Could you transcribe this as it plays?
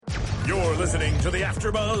You're listening to the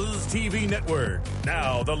AfterBuzz TV Network,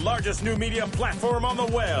 now the largest new media platform on the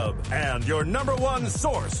web, and your number one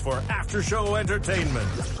source for after-show entertainment.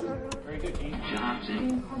 Very good, Dean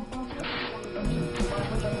Johnson.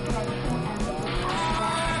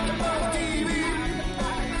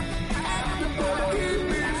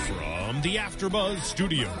 From the AfterBuzz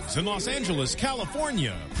Studios in Los Angeles,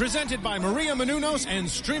 California, presented by Maria Menounos and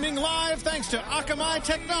streaming live thanks to Akamai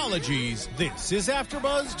Technologies, this is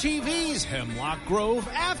AfterBuzz TV's Hemlock Grove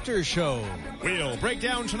After Show. We'll break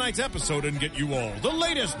down tonight's episode and get you all the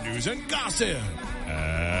latest news and gossip.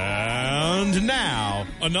 And now,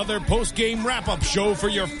 another post-game wrap-up show for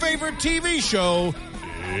your favorite TV show.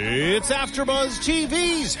 It's AfterBuzz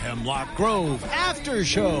TV's Hemlock Grove After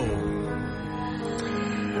Show.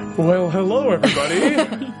 Well, hello everybody.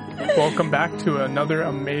 Welcome back to another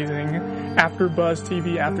amazing AfterBuzz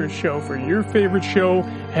TV After Show for your favorite show,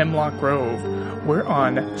 Hemlock Grove. We're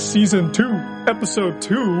on Season 2, Episode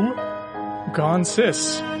 2, Gone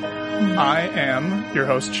Sis. I am your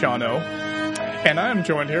host, Shano, and I am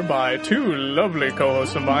joined here by two lovely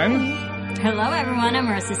co-hosts of mine. Hello everyone, I'm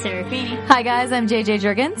Marissa Serafini. Hi guys, I'm JJ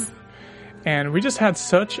Jurgens. And we just had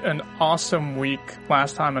such an awesome week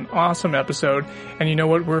last time, an awesome episode. And you know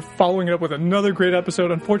what? We're following it up with another great episode.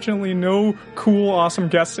 Unfortunately, no cool, awesome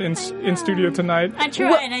guests in studio tonight. I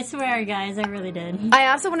tried, I swear, guys, I really did. I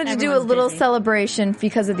also wanted to do a little celebration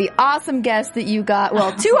because of the awesome guests that you got.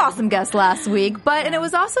 Well, two awesome guests last week, and it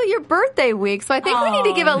was also your birthday week. So I think we need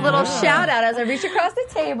to give a little shout out as I reach across the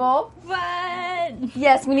table. What?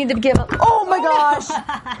 Yes, we need to give oh my gosh.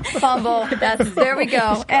 Fumble. There we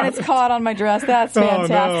go. And it's caught on my dress. That's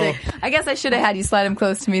fantastic. No. I guess I should have had you slide him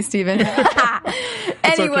close to me, Steven.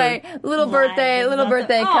 Anyway, okay. little birthday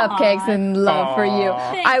cupcakes and love for you.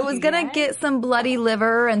 I was you, going to guys. get some bloody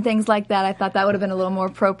liver and things like that. I thought that would have been a little more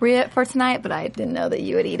appropriate for tonight, but I didn't know that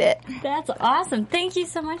you would eat it. That's awesome. Thank you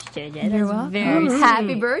so much, JJ. You're That's welcome. very sweet.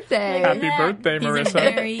 Happy birthday. Happy birthday, These Marissa.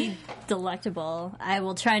 are very delectable. I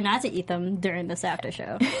will try not to eat them during this after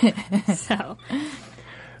show. So,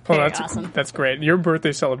 Well, awesome. that's great. Your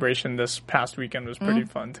birthday celebration this past weekend was pretty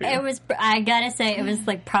fun, too. It was, I gotta say, it was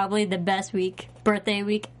like probably the best birthday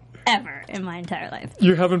week ever in my entire life.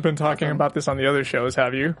 You haven't been talking about this on the other shows,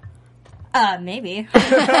 have you? Maybe.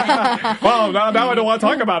 Well, now I don't want to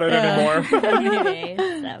talk about it anymore. Maybe.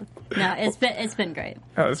 So, no, it's been great.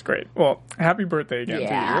 Oh, that's great. Well, happy birthday again to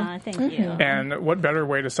you. Thank you. And what better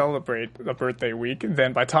way to celebrate a birthday week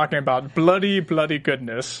than by talking about bloody, bloody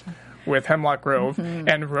goodness with Hemlock Grove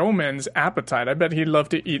and Roman's appetite. I bet he'd love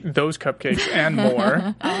to eat those cupcakes and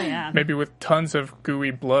more. Oh, yeah. Maybe with tons of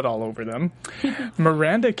gooey blood all over them.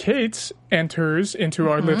 Miranda Cates enters into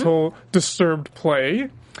our little disturbed play.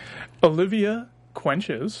 Olivia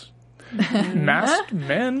quenches. Masked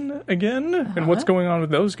Men again, and what's going on with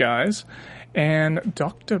those guys. And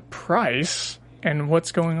Dr. Price and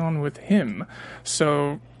what's going on with him.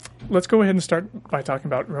 So let's go ahead and start by talking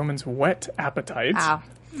about Roman's wet appetite. Wow.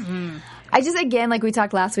 I just, again, like we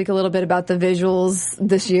talked last week a little bit about the visuals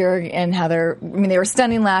this year and how they were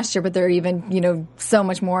stunning last year, but they're even, so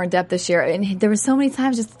much more in depth this year. And there were so many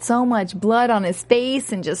times just so much blood on his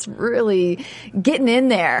face and just really getting in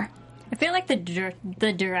there. I feel like the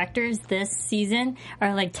directors this season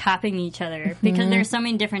are like topping each other because there's so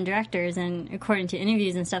many different directors, and according to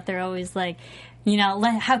interviews and stuff, they're always like,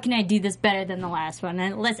 how can I do this better than the last one?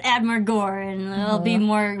 And let's add more gore, and it'll be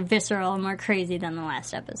more visceral and more crazy than the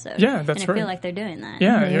last episode. Yeah, that's and right. I feel like they're doing that.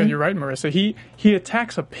 Yeah, you're right, Marissa. He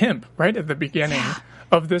attacks a pimp right at the beginning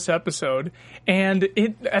of this episode, and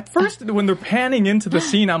at first when they're panning into the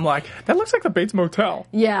scene, I'm like, that looks like the Bates Motel.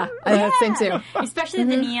 Yeah, I think too. Especially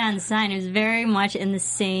the neon sign is very much in the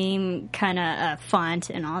same kind of font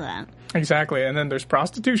and all that. Exactly, and then there's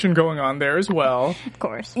prostitution going on there as well. Of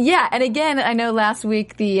course. Yeah, and again, I know last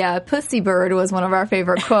week the pussy bird was one of our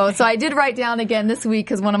favorite quotes, so I did write down again this week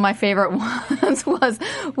because one of my favorite ones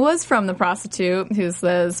was from the prostitute who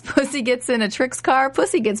says, "Pussy gets in a Trix car,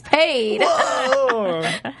 pussy gets paid." Whoa!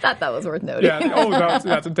 Thought that was worth noting. Yeah,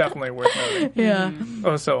 that's definitely worth noting. Yeah.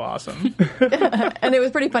 Oh, so awesome. And it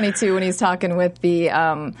was pretty funny too when he's talking with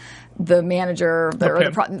the manager,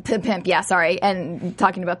 the pimp, and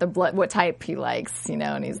talking about the blood, what type he likes,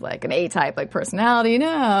 and he's like an A-type, like personality,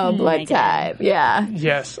 blood type, yeah.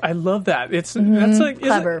 Yes, I love that. That's like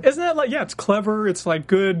clever. Isn't that like it's clever? It's like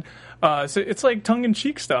good. So it's like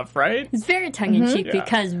tongue-in-cheek stuff, right? It's very tongue-in-cheek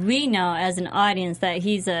because we know as an audience that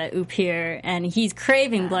he's a Upir and he's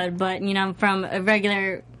craving blood, but from a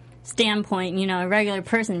regular standpoint, a regular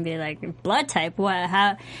person would be like, blood type? What?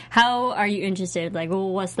 How are you interested? Like, well,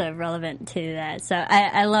 what's the relevant to that? So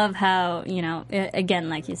I love how, again,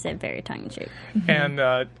 like you said, very tongue-in-cheek. And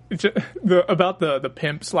about the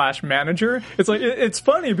pimp / manager, it's like, it's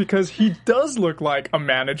funny because he does look like a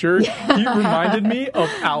manager. He reminded me of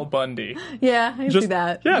Al Bundy. Yeah, I see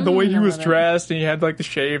that. Yeah, the way he was dressed, and he had like the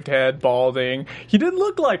shaved head, balding. He didn't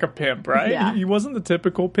look like a pimp, right? Yeah. He wasn't the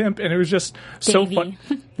typical pimp, and it was just so fun.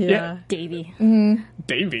 Yeah. Davey.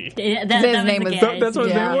 Davey. That His was name the was- guy. That's what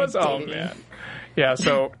his Yeah. name was? Oh, Davey. man. Yeah,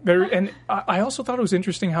 so there, and I also thought it was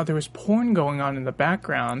interesting how there was porn going on in the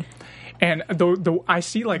background. And I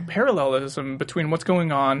see like parallelism between what's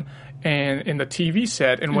going on in the TV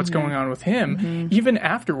set and what's going on with him, even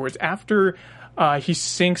afterwards. After he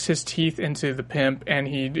sinks his teeth into the pimp and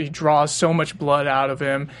he draws so much blood out of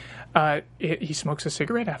him, he smokes a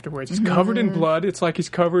cigarette afterwards. He's covered in blood. It's like he's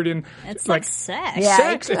covered in It's like sex. Yeah,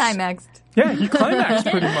 Sex, it's it's- climaxed. yeah, he climaxed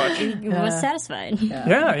pretty much. He was satisfied.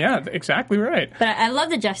 Yeah, exactly right. But I love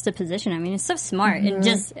the juxtaposition. I mean, it's so smart. And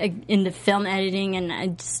just in the film editing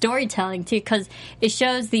and storytelling, too, because it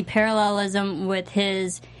shows the parallelism with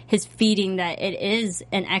his feeding, that it is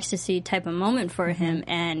an ecstasy type of moment for him,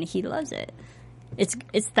 and he loves it. It's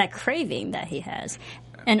that craving that he has.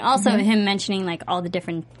 And also him mentioning like all the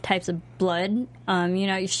different types of blood,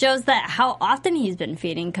 it shows that how often he's been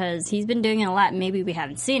feeding, because he's been doing it a lot. Maybe we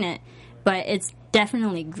haven't seen it, but it's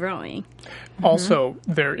definitely growing. Also,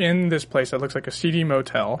 they're in this place that looks like a seedy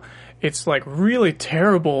motel. It's like really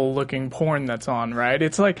terrible looking porn that's on, right?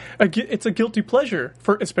 It's like it's a guilty pleasure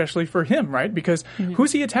especially for him, right? Because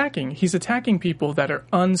who's he attacking? He's attacking people that are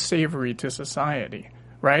unsavory to society.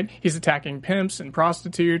 Right? He's attacking pimps and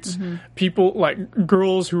prostitutes, people like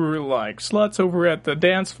girls who are like sluts over at the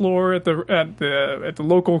dance floor at the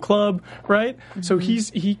local club, right? So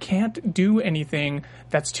he can't do anything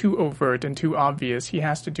that's too overt and too obvious. He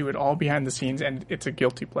has to do it all behind the scenes, and it's a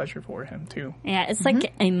guilty pleasure for him too. Yeah, it's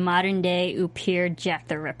like a modern day Upir Jack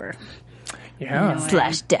the Ripper. Yeah.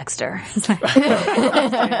 / Dexter.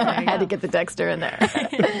 I had to get the Dexter in there.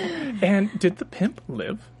 And did the pimp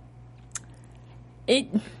live?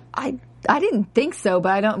 I didn't think so,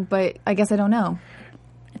 but I guess I don't know.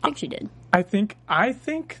 I think she did. I think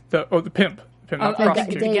the pimp, not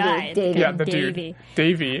prostitute. the guy. Davey. Yeah, the Davey. dude,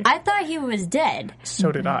 Davey. I thought he was dead.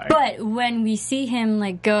 So did I. But when we see him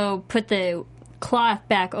like go put the cloth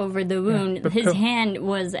back over the wound, but his the- hand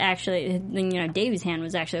was actually, Davey's hand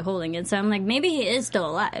was actually holding it. So I'm like, maybe he is still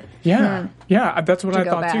alive. Yeah, that's what I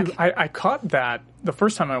go thought too. back. I caught that the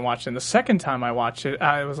first time I watched it. And the second time I watched it,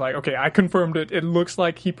 I was like, okay, I confirmed it. It looks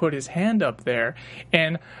like he put his hand up there,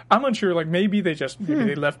 and I'm unsure. Like maybe they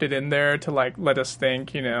left it in there to like let us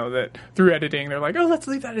think, that through editing they're like, oh, let's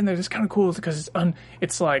leave that in there. It's kind of cool because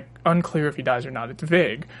it's like unclear if he dies or not. It's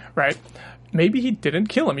vague, right? Maybe he didn't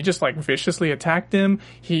kill him. He just like viciously attacked him.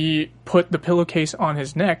 He put the pillowcase on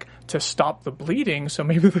his neck to stop the bleeding, so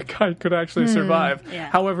maybe the guy could actually survive. Yeah.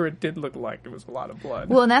 However, it did look like it was a lot of blood.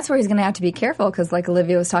 Well, and that's where he's going to have to be careful, because like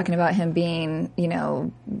Olivia was talking about him being,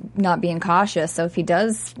 not being cautious. So if he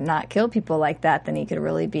does not kill people like that, then he could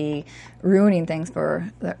really be ruining things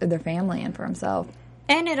for their family and for himself.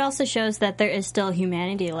 And it also shows that there is still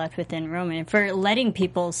humanity left within Roman for letting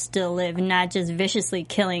people still live, not just viciously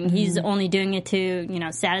killing. He's only doing it to,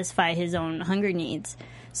 satisfy his own hunger needs.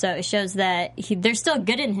 So it shows that there's still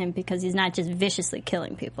good in him because he's not just viciously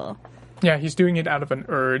killing people. Yeah, he's doing it out of an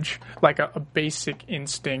urge, like a basic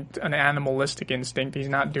instinct, an animalistic instinct. He's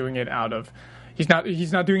not doing it out of... He's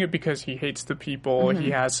not doing it because he hates the people. He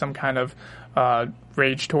has some kind of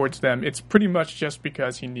rage towards them. It's pretty much just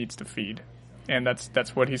because he needs to feed. And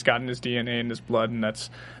that's what he's got in his DNA and his blood, and that's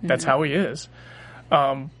how he is.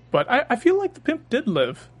 But I feel like the pimp did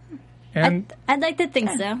live. And I'd like to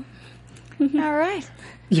think so. All right.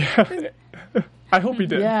 yeah, I hope he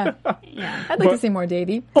did. Yeah. Yeah. I'd like to see more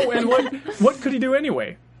Davey. Oh, and what could he do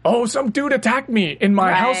anyway? Oh, some dude attacked me in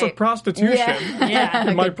my house of Right. prostitution. Yeah.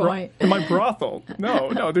 In my Good point. in my brothel.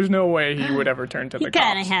 No, there's no way he would ever turn to He the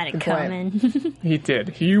kind cops. of had it Good point. coming. He did.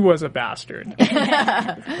 He was a bastard.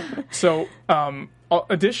 So,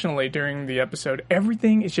 additionally, during the episode,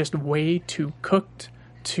 everything is just way too cooked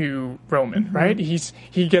to Roman, right?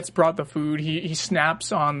 He gets brought the food. He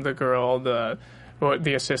snaps on the girl, the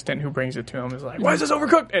assistant who brings it to him is like, why is this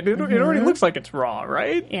overcooked? And it already looks like it's raw,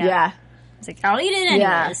 right? Yeah. It's like, I'll eat it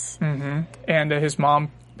Yeah. anyways. And his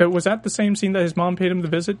mom, was that the same scene that his mom paid him the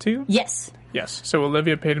visit to? Yes. Yes. So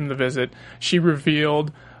Olivia paid him the visit. She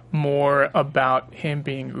revealed more about him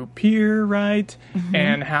being Upir, right?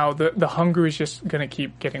 And how the hunger is just going to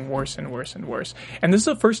keep getting worse and worse and worse. And this is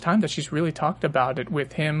the first time that she's really talked about it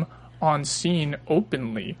with him on scene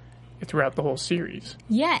openly. throughout the whole series.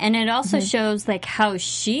 Yeah, and it also shows like how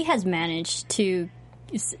she has managed to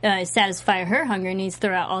satisfy her hunger needs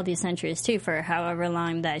throughout all these centuries too, for however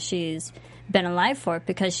long that she's been alive for,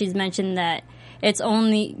 because she's mentioned that it's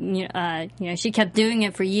only, she kept doing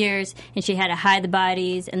it for years, and she had to hide the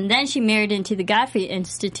bodies, and then she married into the Godfrey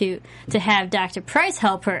Institute to have Dr. Price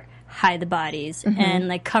help her hide the bodies and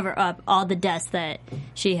like cover up all the deaths that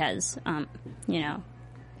she has,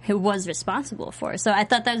 who was responsible for. So I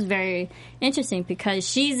thought that was very interesting, because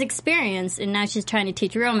she's experienced, and now she's trying to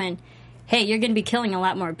teach Roman, hey, you're going to be killing a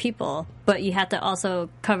lot more people, but you have to also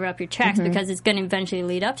cover up your tracks because it's going to eventually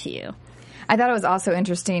lead up to you. I thought it was also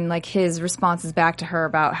interesting, like his responses back to her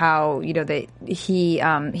about how that he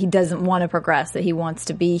doesn't want to progress, that he wants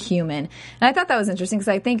to be human, and I thought that was interesting because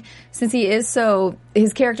I think since he is so,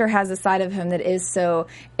 his character has a side of him that is so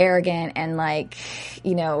arrogant and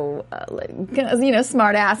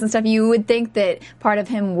smart ass and stuff. You would think that part of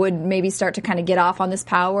him would maybe start to kind of get off on this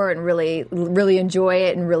power and really, really enjoy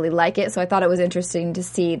it and really like it. So I thought it was interesting to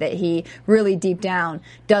see that he really deep down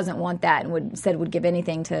doesn't want that and would give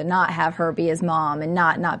anything to not have her be his mom and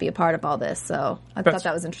not be a part of all this. So I thought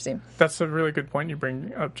that was interesting. That's a really good point you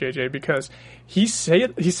bring up, JJ, because he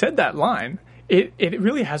said that line. It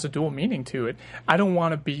really has a dual meaning to it. I don't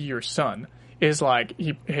want to be your son is like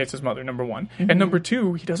he hates his mother, number one, and number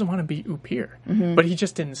two, he doesn't want to be Upir, but he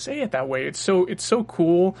just didn't say it that way. It's so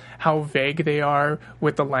cool how vague they are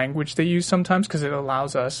with the language they use sometimes, because it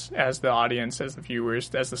allows us as the audience, as the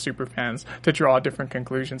viewers, as the super fans to draw different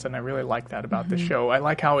conclusions, and I really like that about the show. I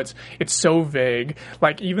like how it's so vague.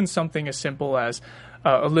 Like even something as simple as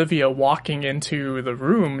Olivia walking into the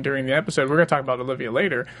room during the episode. We're going to talk about Olivia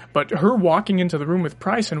later, but her walking into the room with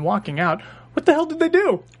Price and walking out, what the hell did they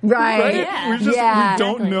do? Right. Yeah. We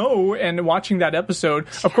don't know. And watching that episode,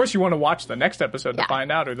 of course, you want to watch the next episode to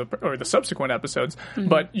find out, or the subsequent episodes.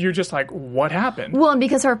 But you're just like, what happened? Well, and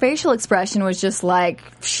because her facial expression was just like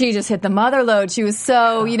she just hit the mother load. She was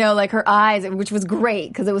so, like her eyes, which was great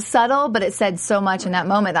because it was subtle, but it said so much in that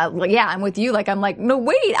moment. I'm with you. Like I'm like, no,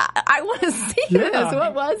 wait, I want to see this.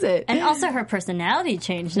 What was it? And also her personality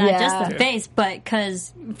changed, not just the face, but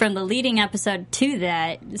because from the leading episode to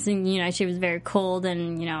that, she was very cold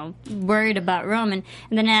and, worried about Roman.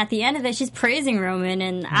 And then at the end of it, she's praising Roman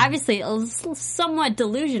and obviously somewhat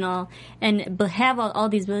delusional and have all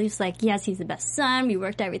these beliefs like, yes, he's the best son, we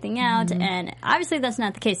worked everything out. And obviously that's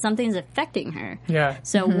not the case. Something's affecting her. Yeah.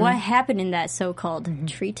 So what happened in that so-called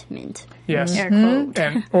treatment? Yes. Air quote.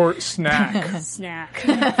 Or snack. Snack.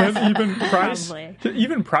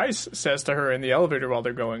 Even Price says to her in the elevator while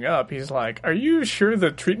they're going up, he's like, are you sure the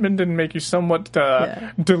treatment didn't make you somewhat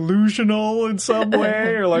delusional in some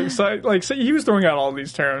way? Or so he was throwing out all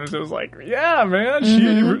these terms. It was like, yeah, man,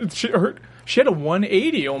 she had a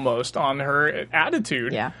 180 almost on her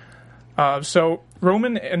attitude. Yeah. So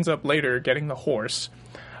Roman ends up later getting the horse.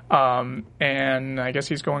 And I guess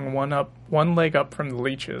he's going one leg up from the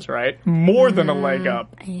leeches, right? More than a leg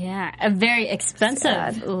up. Yeah, a very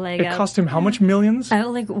expensive leg up. It cost him how much millions?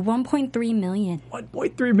 Like $1.3 million.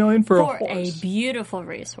 1.3 million for a horse. A beautiful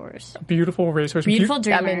racehorse. Beautiful racehorse. Beautiful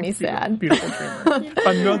dreamer. That made me sad. Beautiful dreamer.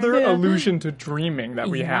 Another allusion to dreaming that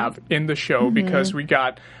we have in the show, because we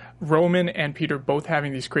got Roman and Peter both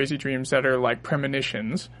having these crazy dreams that are like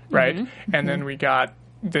premonitions, right? And then we got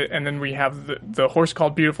we have the horse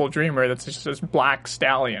called Beautiful Dreamer that's just this black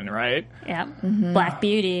stallion, right? Yeah. Black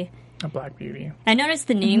Beauty. A Black Beauty. I noticed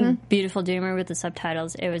the name Beautiful Dreamer with the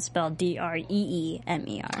subtitles. It was spelled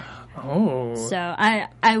Dreemer. Oh. So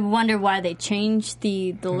I wonder why they changed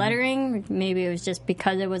the lettering. Maybe it was just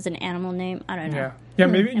because it was an animal name. I don't know. Yeah,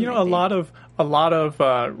 maybe a lot of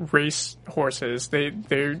race horses they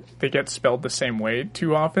get spelled the same way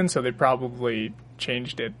too often, so they probably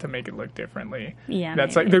changed it to make it look differently. Yeah,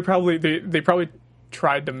 that's maybe. like they probably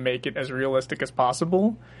tried to make it as realistic as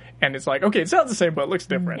possible, and it's like, okay, it sounds the same, but it looks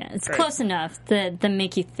different. Yeah, it's close enough to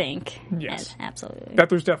make you think. Yes, absolutely. That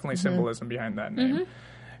there's definitely symbolism behind that name.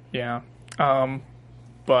 Yeah.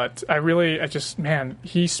 But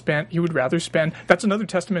he would rather spend, that's another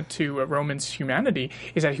testament to Roman's humanity,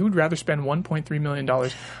 is that he would rather spend $1.3 million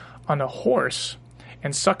on a horse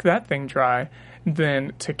and suck that thing dry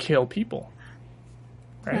than to kill people.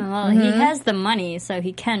 Right? Well, he has the money, so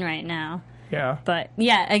he can right now. Yeah. But,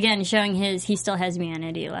 yeah, again, showing he still has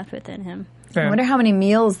humanity left within him. I wonder how many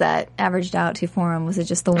meals that averaged out to for him. Was it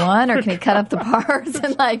just the one, or can he cut up the parts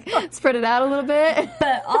and like spread it out a little bit?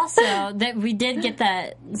 But also that we did get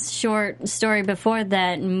that short story before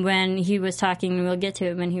that when he was talking. We'll get to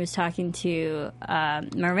it when he was talking to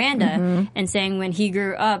Miranda and saying when he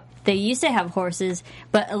grew up, they used to have horses,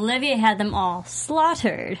 but Olivia had them all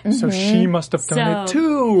slaughtered. So she must have done it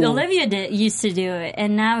too. Olivia used to do it,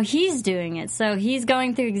 and now he's doing it. So he's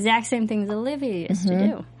going through exact same things Olivia used to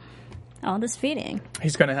do. All this feeding.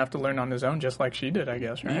 He's going to have to learn on his own just like she did, I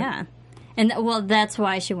guess, right? Yeah. And, well, that's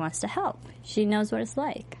why she wants to help. She knows what it's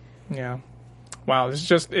like. Yeah. Wow, this is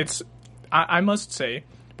just, I must say,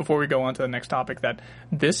 before we go on to the next topic, that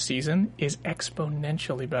this season is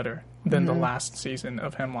exponentially better than the last season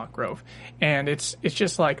of Hemlock Grove. And it's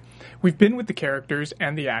just like, we've been with the characters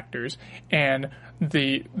and the actors, and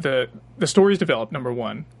the story's developed, number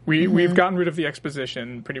one. We've gotten rid of the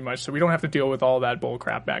exposition pretty much, so we don't have to deal with all that bull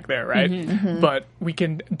crap back there, right? But we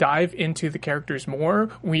can dive into the characters more.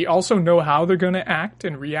 We also know how they're going to act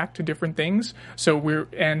and react to different things. So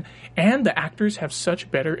and the actors have such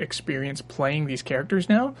better experience playing these characters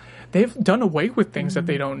now. They've done away with things that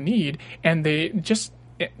they don't need, and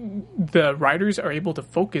the writers are able to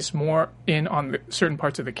focus more in on certain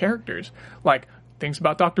parts of the characters, like things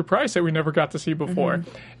about Dr. Price that we never got to see before.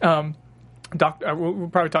 We'll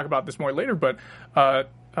probably talk about this more later, but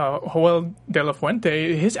Joel de la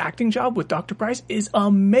Fuente, his acting job with Dr. Price is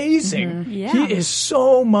amazing. Yeah. He is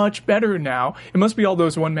so much better now. It must be all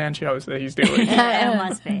those one-man shows that he's doing. It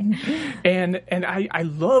must be. And I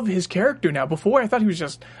love his character now. Before, I thought he was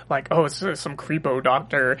just like, oh, it's some creepo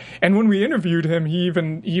doctor. And when we interviewed him, he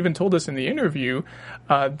even told us in the interview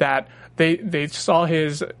that they saw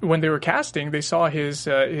when they were casting, they saw his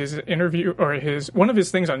interview or one of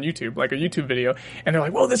his things on YouTube, like a YouTube video, and they're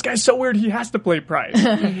like, whoa, this guy's so weird, he has to play Price.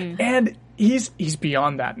 And he's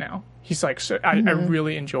beyond that now. He's like, I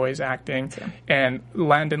really enjoy his acting. And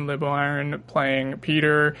Landon Liboirne playing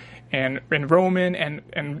Peter and Roman,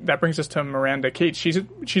 and that brings us to Miranda Cates.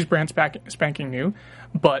 She's brand spanking new,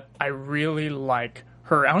 but I really like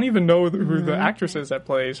her. I don't even know who the actress is that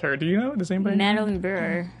plays her. Do you know? Does anybody know? Madeline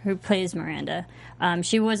Brewer, who plays Miranda.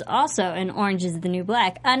 She was also in Orange is the New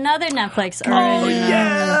Black, another Netflix original. Oh,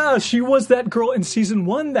 yeah! She was that girl in season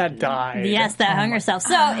 1 that died. Yes, that hung herself.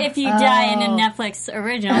 So if you die in a Netflix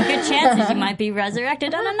original, good chances you might be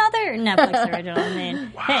resurrected on another Netflix original. I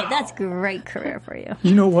mean, hey, that's great career for you.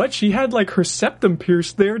 You know what? She had like her septum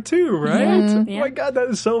pierced there too, right? Oh my God, that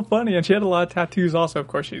is so funny. And she had a lot of tattoos also. Of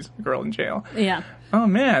course, she's a girl in jail. Yeah. Oh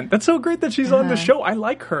man, that's so great that she's on the show. I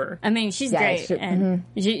like her. I mean, she's great, and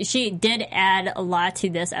she did add a lot to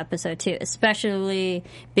this episode too, especially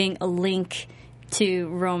being a link to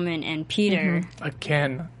Roman and Peter.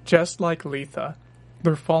 Again, just like Letha,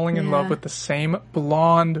 they're falling in love with the same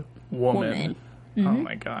blonde woman. Oh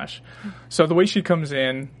my gosh! So the way she comes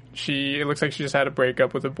in, it looks like she just had a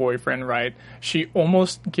breakup with a boyfriend, right? She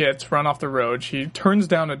almost gets run off the road. She turns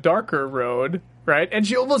down a darker road, right? And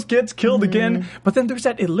she almost gets killed again. But then there's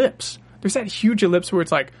that ellipse. There's that huge ellipse where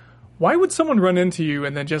it's like, why would someone run into you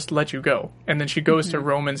and then just let you go? And then she goes to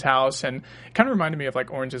Roman's house, and it kind of reminded me of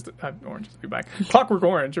like Orange is the New Black. Clockwork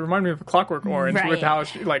Orange. It reminded me of Clockwork Orange with how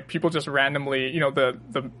people just randomly,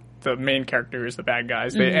 the main characters, the bad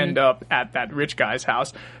guys, they end up at that rich guy's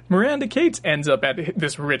house. Miranda Cates ends up at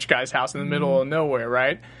this rich guy's house in the middle of nowhere,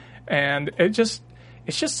 right? And it's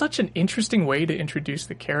just such an interesting way to introduce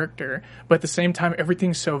the character, but at the same time,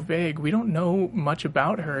 everything's so vague. We don't know much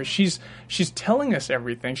about her. She's telling us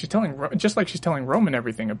everything. She's telling Roman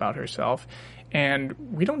everything about herself,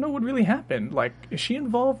 and we don't know what really happened. Like, is she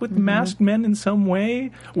involved with the masked men in some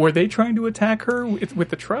way? Were they trying to attack her with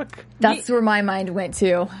the truck? That's where my mind went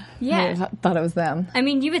to. Yeah. I thought it was them. I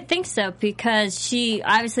mean, you would think so, because she,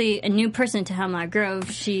 obviously a new person to Hemlock Grove,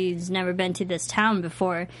 she's never been to this town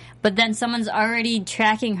before, but then someone's already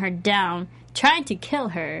tracking her down, trying to kill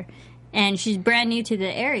her, and she's brand new to the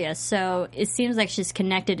area, so it seems like she's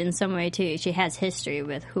connected in some way too. She has history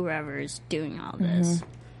with whoever's doing all this.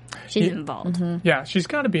 She's involved. Yeah, she's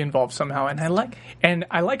got to be involved somehow, and I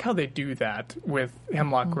like how they do that with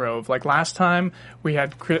Hemlock Grove. Like last time, we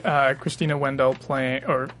had Christina Wendell playing,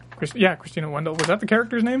 Christina Wendell. Was that the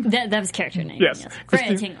character's name? That was character name. Yes.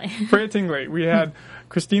 Freya Tingley. Freya Tingley. We had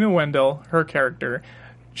Christina Wendell, her character.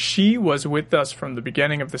 She was with us from the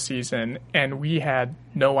beginning of the season, and we had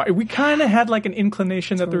we kind of had like an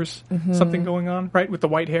inclination that there was something going on, right, with the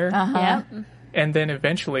white hair. Yeah. And then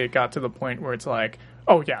eventually it got to the point where it's like,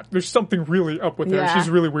 oh yeah, there's something really up with her. Yeah. She's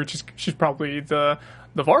really weird. She's probably the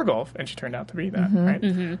Vargolf, and she turned out to be that,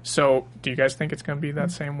 right? So do you guys think it's going to be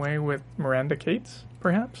that same way with Miranda Cates,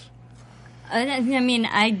 perhaps? I mean,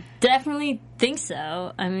 I definitely think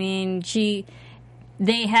so. I mean,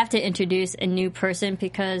 they have to introduce a new person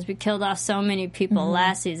because we killed off so many people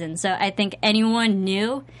last season. So I think anyone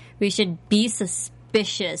new, we should be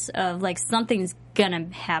suspicious of, like, something's gonna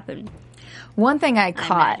happen. One thing I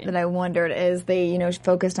caught that I wondered is they,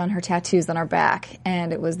 focused on her tattoos on her back,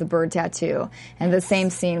 and it was the bird tattoo. And the same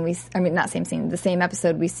scene the same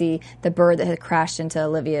episode we see the bird that had crashed into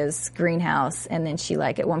Olivia's greenhouse, and then she,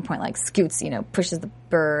 like, at one point, like, scoots, pushes the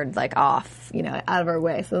bird, like, off, out of her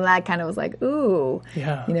way. So that kind of was like, ooh,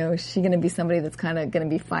 is she going to be somebody that's kind of going to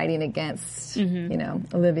be fighting against,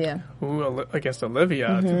 Olivia? Ooh, against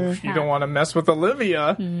Olivia. You don't want to mess with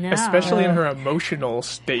Olivia, especially in her emotional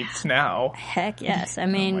states now. Heck yes. I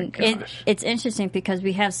mean, it's interesting because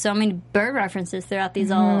we have so many bird references throughout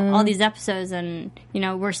these all these episodes, and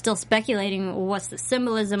we're still speculating what's the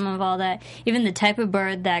symbolism of all that. Even the type of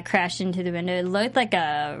bird that crashed into the window, it looked like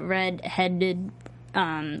a red-headed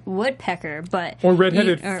woodpecker, or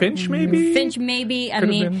red-headed finch, maybe. Finch, maybe. I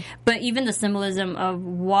mean, but even the symbolism of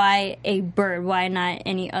why a bird, why not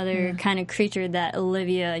any other kind of creature that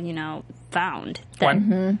Olivia, found.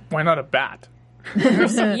 Why not a bat?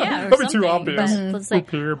 That'd be too obvious.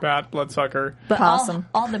 Rupert, bat, bloodsucker, but possum.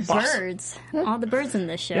 all the birds, all the birds in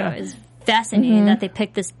this show is fascinating that they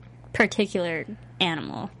picked this particular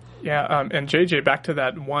animal. Yeah, and JJ, back to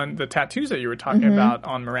that one, the tattoos that you were talking about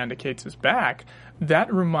on Miranda Cates' back.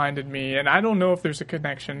 That reminded me, and I don't know if there's a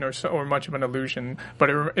connection or much of an illusion, but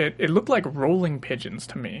it looked like rolling pigeons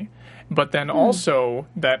to me. But then also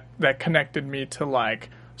that connected me to, like,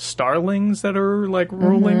 starlings that are, like,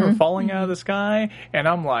 rolling or falling out of the sky, and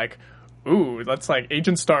I'm like, ooh, that's like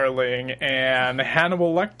Agent Starling and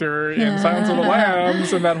Hannibal Lecter in Silence of the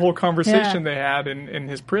Lambs and that whole conversation they had in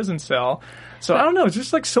his prison cell. So I don't know, it's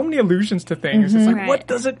just like so many allusions to things. It's like, what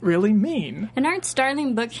does it really mean? And aren't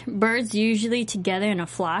starling birds usually together in a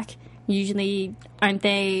flock? Usually, aren't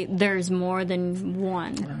they? There's more than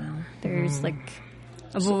one. I don't know. There's like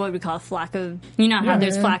what we call a flock of, how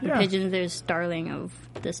there's flock of pigeons, there's starling of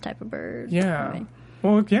this type of bird. Yeah. Right?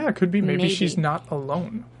 Well, yeah, it could be. Maybe she's not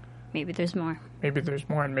alone. Maybe there's more.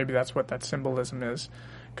 And maybe that's what that symbolism is.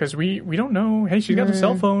 Because we don't know. Hey, she's got a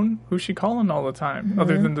cell phone. Who's she calling all the time?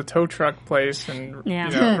 Other than the tow truck place and,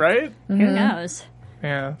 right? Who knows?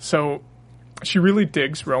 Yeah. So she really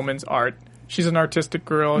digs Roman's art. She's an artistic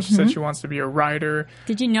girl. She said she wants to be a writer.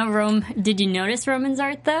 Did you notice Roman's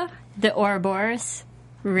art, though? The Ouroboros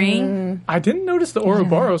ring? I didn't notice the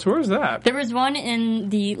Ouroboros. Where was that? There was one in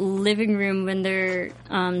the living room when they're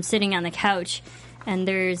sitting on the couch. And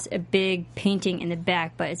there's a big painting in the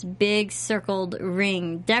back, but it's a big circled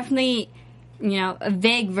ring. Definitely, a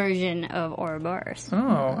vague version of Ouroboros.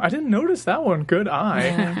 Oh, I didn't notice that one. Good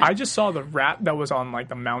eye. I just saw the rat that was on, like,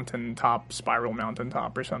 the mountaintop, spiral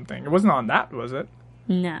mountaintop or something. It wasn't on that, was it?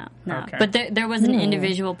 No. Okay. But there was an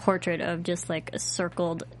individual portrait of just, like, a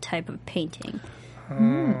circled type of painting.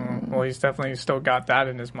 Well, he's definitely still got that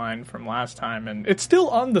in his mind from last time. And it's still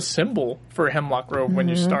on the symbol for Hemlock Grove when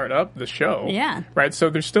you start up the show. Yeah. Right? So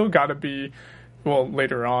there's still got to be,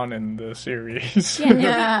 later on in the series.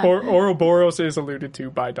 Ouroboros is alluded to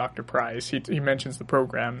by Dr. Price. He mentions the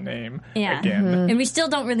program name again. And we still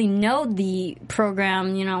don't really know the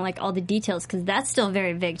program, like all the details, because that's still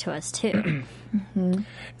very vague to us, too.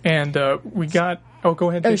 And we got... Oh,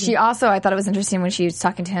 go ahead. She also, I thought it was interesting when she was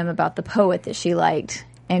talking to him about the poet that she liked.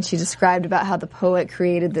 And she described about how the poet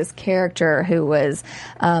created this character who was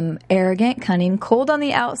arrogant, cunning, cold on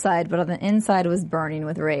the outside, but on the inside was burning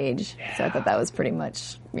with rage. Yeah. So I thought that was pretty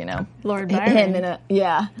much, Lord Byron.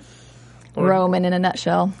 Him Roman in a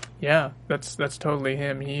nutshell. Yeah, that's totally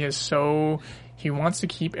him. He wants to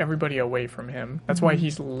keep everybody away from him. That's why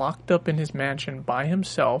he's locked up in his mansion by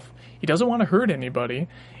himself. He doesn't want to hurt anybody,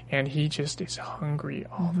 and he just is hungry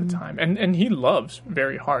all the time. And he loves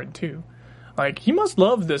very hard, too. Like, he must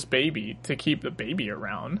love this baby to keep the baby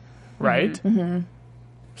around, right?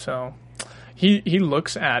 So he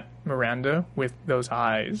looks at Miranda with those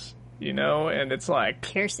eyes, and it's like...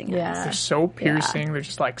 Piercing. Yeah. They're so piercing. Yeah. They're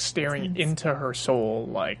just, like, staring into her soul.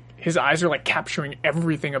 Like, his eyes are, like, capturing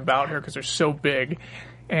everything about her because they're so big.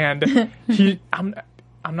 And I'm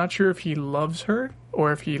not sure if he loves her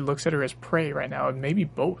or if he looks at her as prey right now. Maybe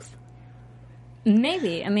both.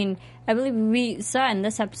 Maybe. I mean, I believe we saw in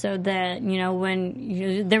this episode that,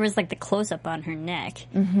 when there was, like, the close-up on her neck.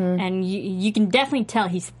 And you can definitely tell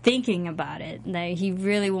he's thinking about it. That he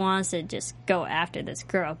really wants to just go after this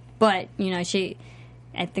girl. But,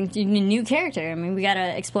 I think a new character. I mean, we got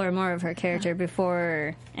to explore more of her character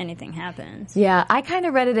before anything happens. Yeah, I kind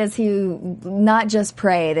of read it as he not just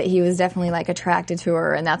prey, that he was definitely like attracted to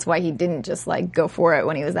her, and that's why he didn't just like go for it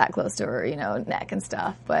when he was that close to her, neck and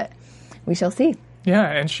stuff. But we shall see. Yeah,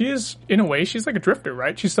 and she is, in a way, she's like a drifter,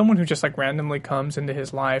 right? She's someone who just like randomly comes into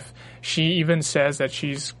his life. She even says that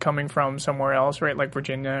she's coming from somewhere else, right? Like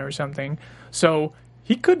Virginia or something. So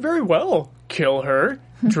he could very well kill her,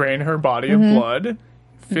 drain her body of blood,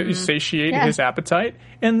 satiate his appetite,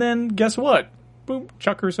 and then guess what? Boom,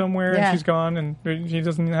 chuck her somewhere and she's gone and he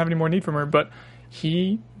doesn't have any more need from her. But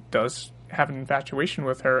he does have an infatuation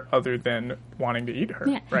with her other than wanting to eat her,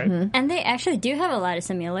 right? And they actually do have a lot of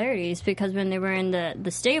similarities, because when they were in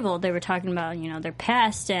the stable, they were talking about, their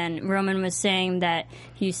past, and Roman was saying that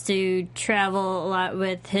he used to travel a lot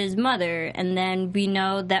with his mother, and then we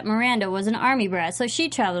know that Miranda was an army brat, so she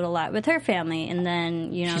traveled a lot with her family, and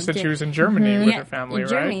then, She said she was in Germany with her family, in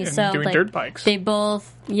Germany, right? And so, doing dirt bikes. They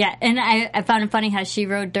both, and I found it funny how she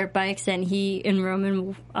rode dirt bikes and he and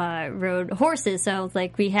Roman rode horses, so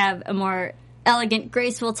like we have a more elegant,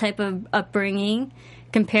 graceful type of upbringing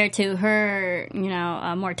compared to her,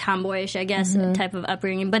 more tomboyish, I guess, type of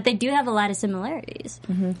upbringing. But they do have a lot of similarities.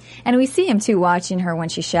 And we see him too watching her when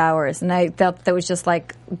she showers, and I felt that was just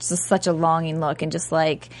such a longing look, and just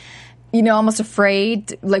like, almost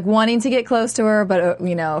afraid, like wanting to get close to her, but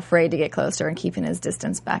afraid to get close to her and keeping his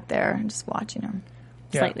distance back there and just watching her.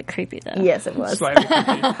 Slightly creepy, though. Yes, it was. Slightly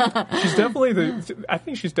creepy. I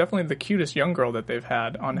think she's definitely the cutest young girl that they've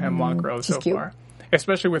had on Hemlock Grove so far.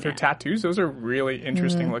 Especially with her tattoos. Those are really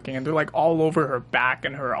interesting looking. And they're like all over her back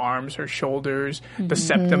and her arms, her shoulders, the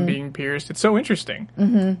septum being pierced. It's so interesting.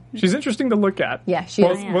 She's interesting to look at. Yeah, she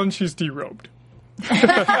is. When she's derobed.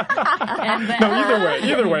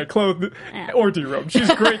 Either way, clothed or derobed.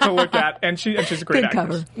 She's great to look at, and she's a great actress.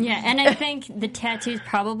 Cover. Yeah, and I think the tattoos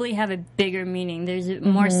probably have a bigger meaning. There's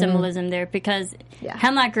more symbolism there, because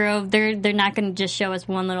Hemlock Grove, they're not going to just show us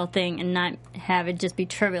one little thing and not have it just be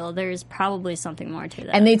trivial. There's probably something more to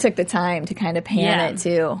that. And they took the time to kind of pan it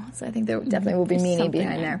too, so I think there definitely will be meaning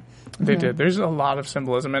behind there. They did. There's a lot of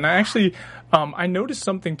symbolism, and I actually I noticed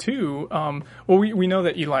something too. We know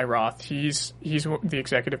that Eli Roth, he's the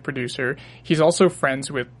executive producer. He's also friends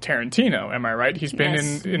with Tarantino. Am I right? He's been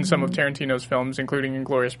in some of Tarantino's films, including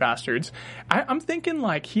Inglourious Bastards. I'm thinking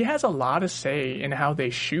like he has a lot of say in how they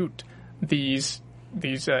shoot these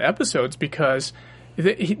episodes, because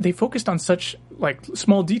they focused on such like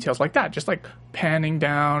small details like that, just like panning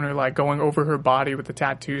down or like going over her body with the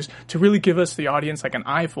tattoos to really give us, the audience, like an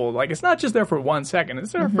eyeful. Like it's not just there for 1 second;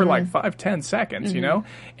 it's there for like 5-10 seconds,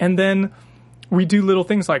 And then we do little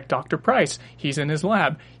things like Dr. Price. He's in his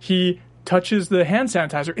lab. He touches the hand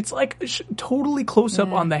sanitizer. It's like totally close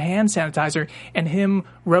up on the hand sanitizer and him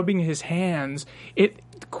rubbing his hands.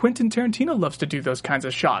 Quentin Tarantino loves to do those kinds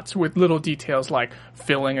of shots with little details like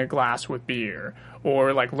filling a glass with beer,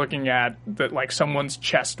 or like looking at someone's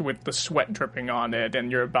chest with the sweat dripping on it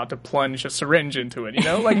and you're about to plunge a syringe into it,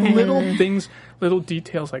 like little things, little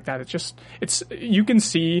details like that. It's you can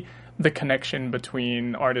see the connection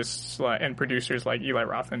between artists and producers like Eli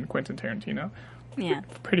Roth and Quentin Tarantino. Yeah.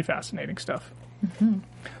 Pretty fascinating stuff.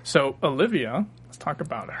 So Olivia, let's talk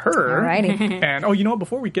about her. Alrighty. And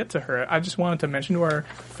before we get to her, I just wanted to mention to our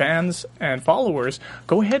fans and followers,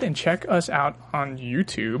 go ahead and check us out on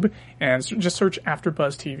YouTube and just search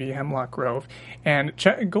AfterBuzz TV Hemlock Grove, and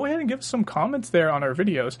go ahead and give us some comments there on our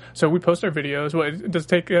videos. So we post our videos. What does it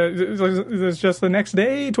take? Is just the next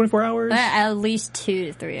day, 24 hours? At least 2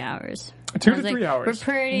 to 3 hours. 2 to 3 hours.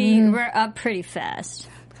 We're up pretty fast.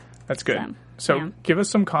 That's good. So give us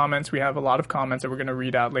some comments. We have a lot of comments that we're going to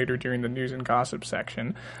read out later during the news and gossip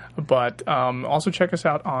section. But also check us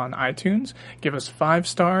out on iTunes. Give us 5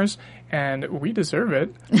 stars, and we deserve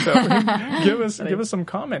it. So give us some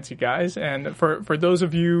comments, you guys. And for those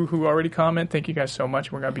of you who already comment, thank you guys so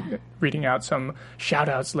much. We're going to be reading out some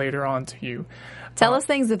shout-outs later on to you. Tell us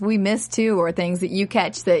things if we missed too, or things that you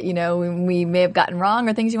catch that, we may have gotten wrong,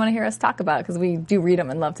 or things you want to hear us talk about, because we do read them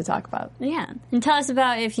and love to talk about. Yeah. And tell us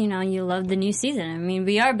about if, you love the new season. I mean,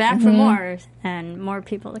 we are back for more, and more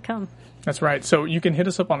people to come. That's right. So you can hit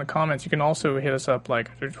us up on the comments. You can also hit us up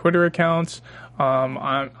like our Twitter accounts.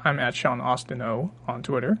 I'm at Sean Austin O on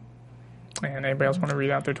Twitter. And anybody else want to read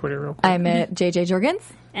out their Twitter real quick? I'm at JJ Jorgens.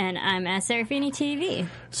 And I'm at Serafini TV.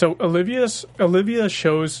 So Olivia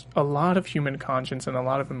shows a lot of human conscience and a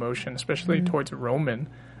lot of emotion, especially towards Roman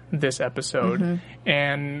this episode.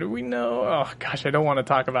 And we know, I don't want to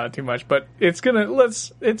talk about it too much, but it's gonna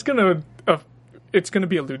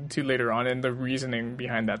be alluded to later on, and the reasoning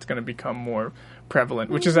behind that's gonna become more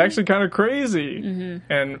prevalent, which is actually kind of crazy.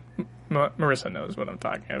 And Marissa knows what I'm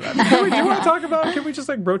talking about. Do you want to talk about it? Can we just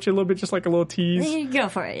like broach it a little bit, just like a little tease? You go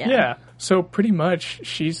for it, yeah. Yeah. So pretty much,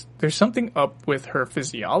 there's something up with her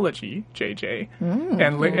physiology, JJ,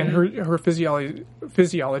 and her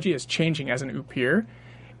physiology is changing as an Upir,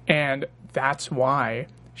 and that's why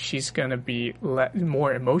she's gonna be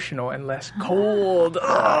more emotional and less cold.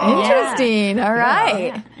 Interesting. All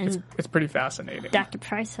right. Yeah. It's pretty fascinating. Dr.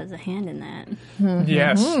 Price has a hand in that.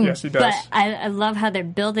 Yes, he does. But I love how they're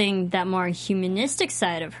building that more humanistic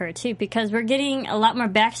side of her, too, because we're getting a lot more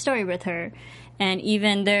backstory with her. And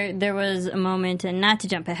even there was a moment, and not to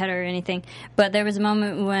jump ahead or anything, but there was a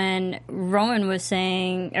moment when Roman was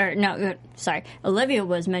saying, Olivia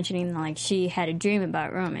was mentioning, like, she had a dream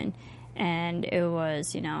about Roman. And it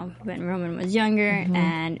was, when Roman was younger,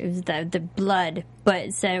 and it was the blood, but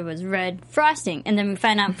it said it was red frosting. And then we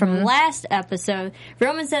find out from last episode,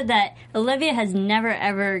 Roman said that Olivia has never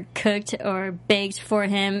ever cooked or baked for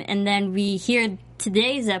him. And then we hear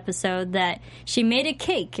today's episode that she made a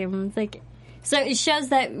cake. And it's like, so it shows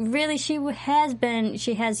that really she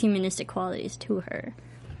has humanistic qualities to her.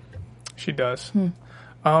 She does.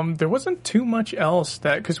 There wasn't too much else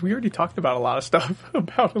because we already talked about a lot of stuff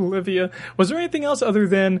about Olivia. Was there anything else other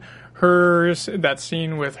than that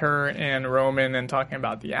scene with her and Roman and talking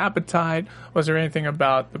about the appetite? Was there anything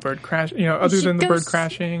about the bird crash, other than the bird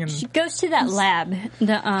crashing? And she goes to that lab, in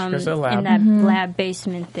that lab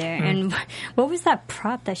basement there. And what was that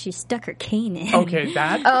prop that she stuck her cane in? Okay,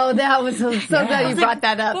 that. Oh, that was so glad you brought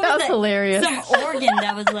that up. That was hilarious. Some organ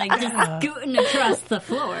that was like just scooting across the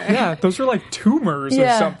floor. Yeah, those were like tumors or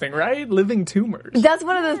something, right? Living tumors. That's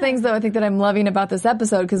one of the things, though, I think that I'm loving about this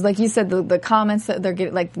episode, because like you said, the comments that they're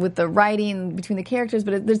getting, like with the writing between the characters,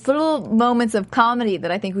 but there's little moments of comedy that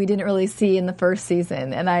I think we didn't really see in the first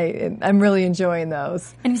season, and I'm really enjoying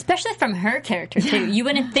those. And especially from her character, too. You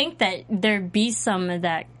wouldn't think that there'd be some of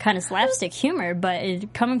that kind of slapstick humor, but it's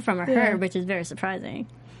coming from her, which is very surprising.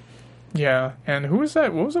 Yeah, and who was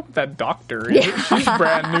that? What was up with that doctor? She's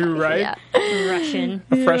brand new, right? Yeah. Russian.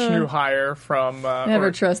 A fresh new hire from...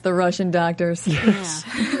 Never trust the Russian doctors. Yes.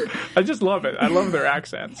 Yeah. I just love it. I love their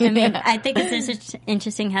accents. I mean, I think it's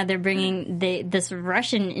interesting how they're bringing this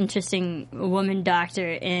Russian interesting woman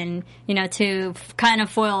doctor in, to kind of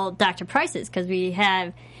foil Dr. Price's, because we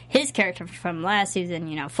have his character from last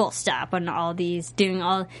season, full stop on all these, saying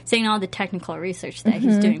all the technical research that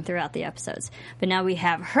he's doing throughout the episodes. But now we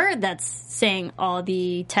have her that's saying all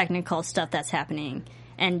the technical stuff that's happening.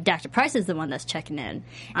 And Dr. Price is the one that's checking in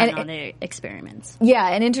on all the experiments. Yeah,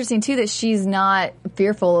 and interesting, too, that she's not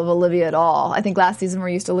fearful of Olivia at all. I think last season we're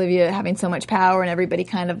used to Olivia having so much power and everybody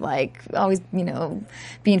kind of like always,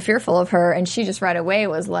 being fearful of her. And she just right away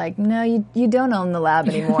was like, no, you don't own the lab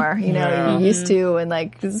anymore. You used to. And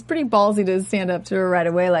like, this is pretty ballsy to stand up to her right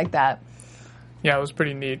away like that. Yeah, it was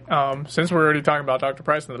pretty neat. Since we're already talking about Dr.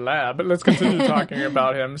 Price in the lab, but let's continue talking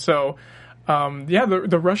about him. So...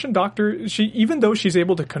 the Russian doctor, even though she's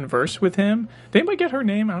able to converse with him, did anybody get her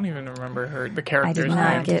name? I don't even remember the character's name.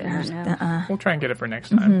 I did not get her. We'll try and get it for next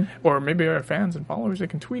time. Or maybe our fans and followers, they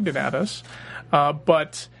can tweet it at us.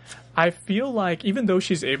 But I feel like even though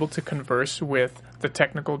she's able to converse with the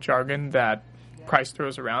technical jargon that Price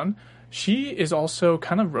throws around, she is also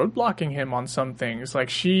kind of roadblocking him on some things. Like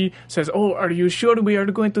she says, "Oh, are you sure we are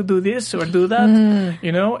going to do this or do that?"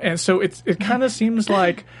 And so it kind of seems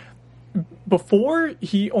like before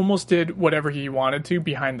he almost did whatever he wanted to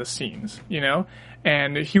behind the scenes,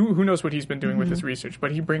 and who knows what he's been doing with his research,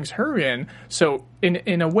 but he brings her in. So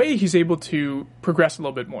in a way, he's able to progress a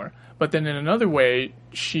little bit more. But then in another way,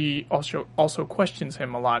 she also questions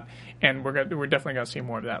him a lot, and we're definitely going to see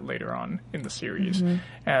more of that later on in the series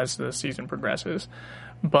as the season progresses.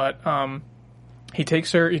 But he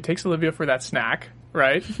takes Olivia for that snack.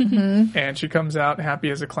 Right? And she comes out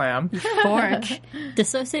happy as a clam. Euphoric.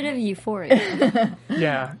 Dissociative euphoria.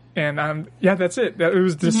 Yeah. And, that's it. It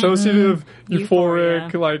was dissociative,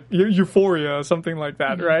 euphoric, like euphoria, something like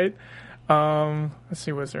that, right? Let's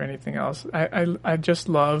see, was there anything else? I just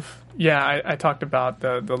love, I talked about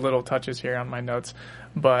the little touches here on my notes,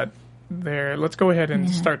 but let's go ahead and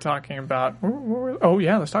start talking about,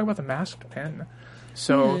 let's talk about the masked pen.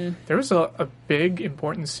 So there was a big,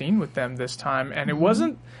 important scene with them this time, and it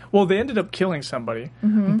wasn't... Well, they ended up killing somebody,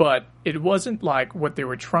 but it wasn't like what they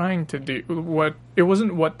were trying to do. It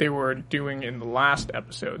wasn't what they were doing in the last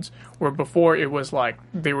episodes, where before it was like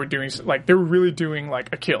they were really doing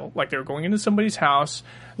like a kill. Like they were going into somebody's house,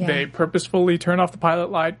 they purposefully turn off the pilot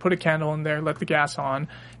light, put a candle in there, let the gas on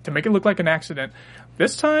to make it look like an accident.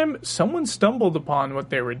 This time, someone stumbled upon what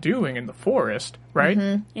they were doing in the forest, right?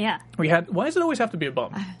 Mm-hmm. Yeah. Why does it always have to be a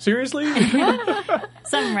bum? Seriously?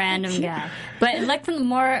 Some random guy. But it looked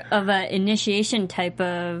more of an initiation type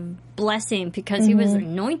of blessing because he was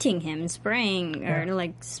anointing him, spraying or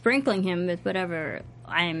like sprinkling him with whatever,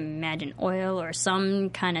 I imagine, oil or some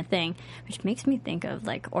kind of thing, which makes me think of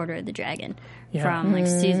like Order of the Dragon from like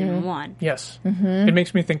season 1. Yes. It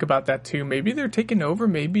makes me think about that too. Maybe they're taking over.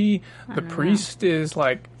 Maybe the priest is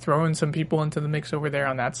like throwing some people into the mix over there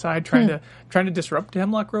on that side, trying to disrupt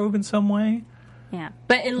Hemlock Grove in some way. Yeah.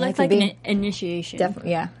 But it looked like an initiation.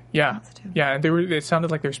 Definitely, yeah. Yeah. Yeah, and it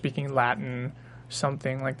sounded like they were speaking Latin,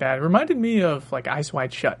 something like that. It reminded me of like Eyes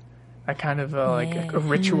Wide Shut. That kind of like a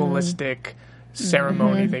ritualistic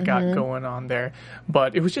ceremony they got going on there.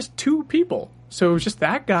 But it was just 2 people. So it was just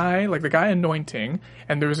that guy, like the guy anointing,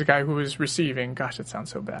 and there was a guy who was receiving. Gosh, that sounds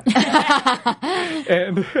so bad.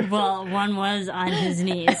 And Well, one was on his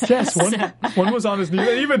knees. yes, one was on his knee.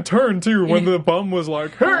 They even turned too when the bum was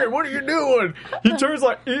like, "Hey, what are you doing?" He turns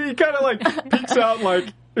like he kind of like peeks out like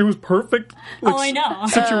it was perfect. Like, I know.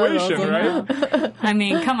 Situation, right? I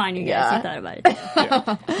mean, come on, you guys. You thought about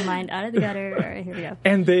it too. Mind out of the gutter. All right, here we go.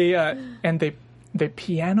 And they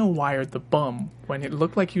piano wired the bum when it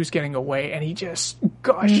looked like he was getting away, and he just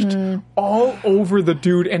gushed all over the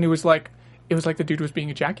dude, and it was like the dude was being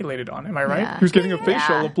ejaculated on. Am I right? Yeah. He was getting a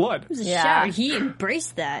facial of blood. Shower. He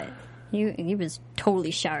embraced that. He was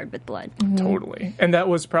totally showered with blood. Totally. And that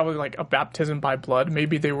was probably like a baptism by blood.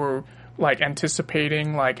 Maybe they were like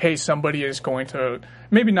anticipating like, hey, somebody is going to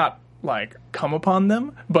maybe not like come upon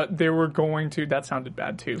them, but they were going to, that sounded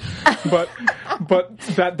bad too, but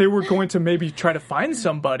that they were going to maybe try to find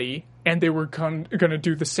somebody, and they were going to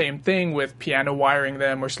do the same thing with piano wiring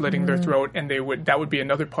them or slitting their throat, and that would be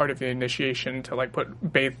another part of the initiation to like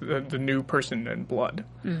bathe the new person in blood.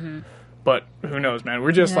 But who knows, man?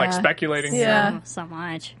 We're just like speculating here. So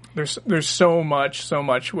much. There's so much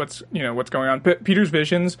what's going on. Peter's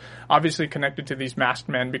visions obviously connected to these masked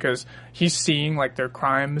men because he's seeing like their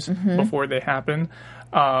crimes before they happen.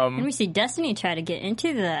 And we see Destiny try to get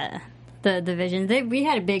into the visions. We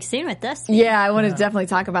had a big scene with Destiny. Yeah, I want to definitely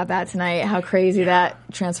talk about that tonight, how crazy that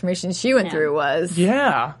transformation she went through was.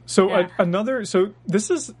 Yeah. So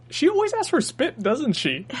she always asks for spit, doesn't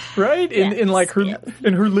she? Right? In like her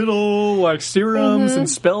in her little like serums and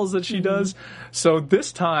spells that she does. So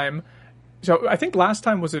this time, I think last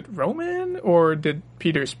time, was it Roman or did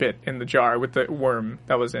Peter spit in the jar with the worm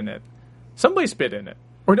that was in it? Somebody spit in it.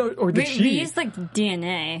 Or did she? We used like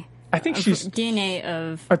DNA. I think she's DNA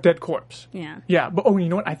of a dead corpse. Yeah. Yeah, but you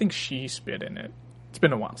know what? I think she spit in it. It's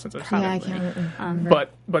been a while since I've seen it. I can't remember.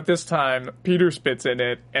 But this time Peter spits in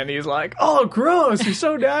it, and he's like, "Oh, gross! You're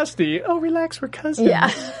so nasty. Oh, relax, we're cousins." Yeah.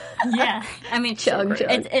 Yeah, I mean, Chug.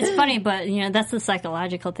 it's funny, but that's the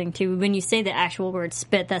psychological thing too. When you say the actual word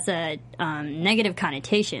spit, that's a negative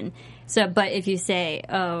connotation. So, but if you say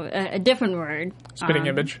a different word, spitting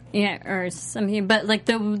image, or something, but like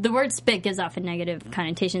the word spit gives off a negative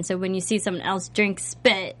connotation. So when you see someone else drink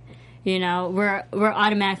spit, we're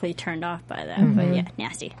automatically turned off by that. But yeah,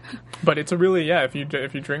 nasty. But it's a really if you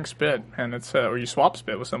drink spit and it's or you swap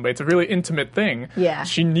spit with somebody, it's a really intimate thing. Yeah.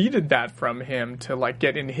 She needed that from him to like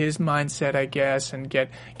get in his mindset, I guess, and get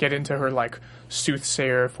into her like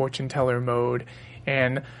soothsayer, fortune teller mode.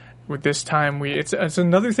 And with this time, it's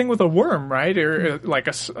another thing with a worm, right? Or like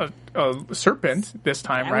a serpent this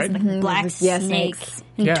time, right? Like black snake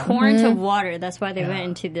and torn to water. That's why they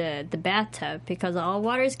went into the bathtub, because all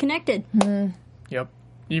water is connected. Yep.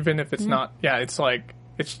 Even if it's not, it's like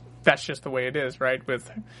that's just the way it is, right? With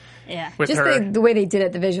just her. the way they did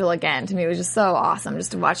it, the visual again, to me was just so awesome.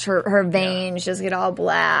 Just to watch her veins just get all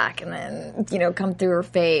black and then come through her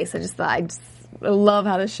face. I love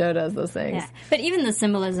how the show does those things. Yeah. But even the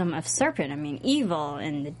symbolism of serpent, I mean, evil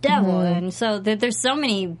and the devil, and so there's so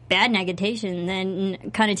many bad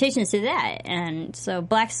connotations to that. And so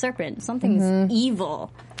black serpent, something's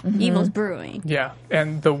evil. Evil's brewing. Yeah,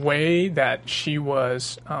 and the way that she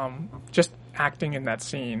was just acting in that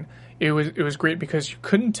scene, it was great because you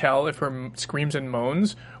couldn't tell if her screams and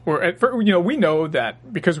moans were we know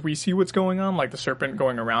that because we see what's going on, like the serpent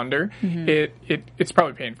going around her. It's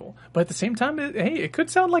probably painful, but at the same time, it could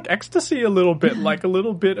sound like ecstasy a little bit, like a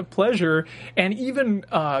little bit of pleasure. And even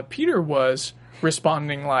Peter was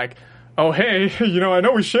responding like, oh, hey, I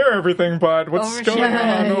know we share everything, but what's going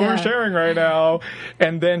on? Yeah. Oversharing right now.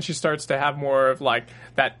 And then she starts to have more of like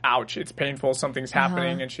that, ouch, it's painful, something's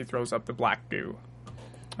happening, and she throws up the black goo.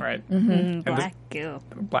 Right? Mm-hmm. Black goo.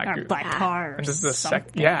 Black Or goo. black tar. And this is the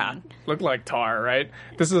something. looked like tar, right?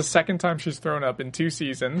 This is the second time she's thrown up in 2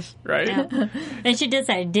 seasons, right? Yeah. And she did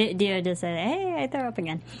say, Dio did say, hey, I throw up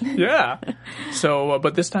again. Yeah. So,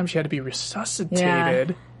 but this time she had to be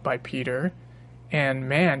resuscitated by Peter. And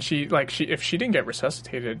man, if she didn't get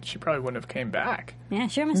resuscitated, she probably wouldn't have came back. Yeah,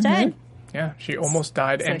 she almost died. Yeah, she almost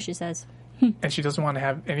died. So and she says. and she doesn't want to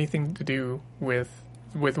have anything to do with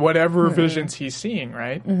whatever visions he's seeing,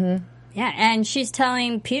 right? Mm-hmm. Yeah, and she's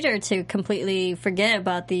telling Peter to completely forget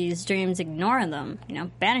about these dreams, ignore them,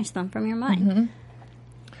 banish them from your mind. Mm-hmm.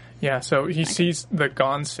 Yeah, so he sees the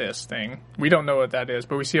Gonsis thing. We don't know what that is,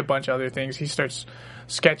 but we see a bunch of other things. He starts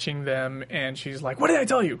sketching them, and she's like, what did I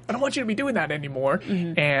tell you? I don't want you to be doing that anymore.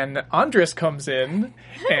 Mm-hmm. And Andres comes in,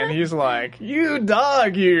 and he's like, you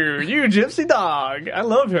dog, you gypsy dog. I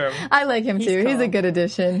love him. I like him too. He's a good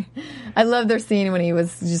addition. I love their scene when he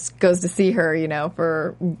goes to see her,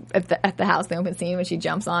 at the house, the open scene when she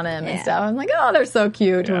jumps on him and stuff. I'm like, oh, they're so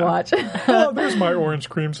cute to watch. Oh, there's my orange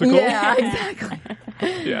creamsicle. Yeah, exactly.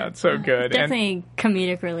 Yeah, it's so good. Definitely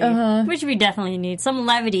comedic relief, which we definitely need. Some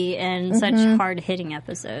levity in such hard-hitting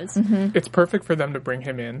episodes. Mm-hmm. It's perfect for them to bring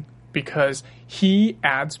him in because he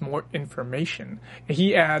adds more information.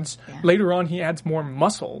 Later on, he adds more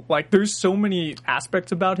muscle. Like, there's so many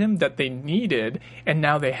aspects about him that they needed, and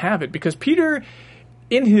now they have it. Because Peter,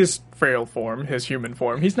 in his frail form, his human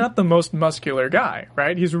form, he's not the most muscular guy,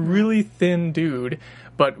 right? He's a really thin dude,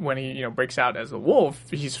 but when he, breaks out as a wolf,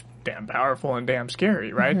 he's damn powerful and damn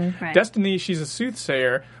scary, right? Mm-hmm. Right. Destiny, she's a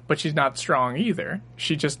soothsayer, but she's not strong either.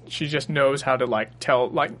 She just knows how to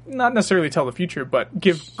tell, not necessarily tell the future, but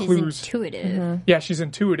give clues. She's intuitive. Mm-hmm. Yeah, she's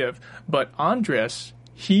intuitive. But Andres,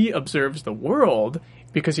 he observes the world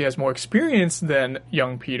because he has more experience than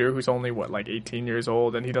young Peter, who's only, 18 years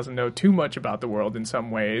old, and he doesn't know too much about the world in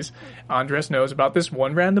some ways. Andres knows about this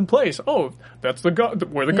one random place. Oh, that's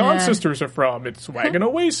where the Gaunt sisters are from. It's Wagon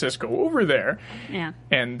Oasis. Go over there. Yeah.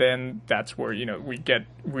 And then that's where, we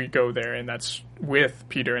go there, and that's with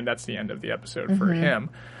Peter, and that's the end of the episode for him.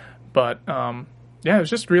 But, it was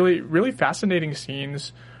just really, really fascinating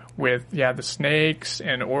scenes with, the snakes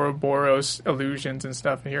and Ouroboros illusions and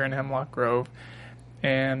stuff here in Hemlock Grove.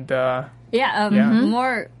 And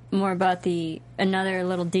more about another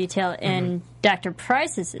little detail in Dr.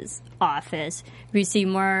 Price's office. We see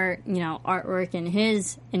more, artwork in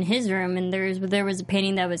his room, and there was a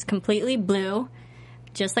painting that was completely blue,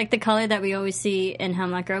 just like the color that we always see in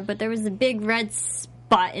Hemlock Grove, but there was a big red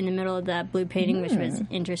spot in the middle of that blue painting, which was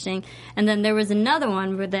interesting. And then there was another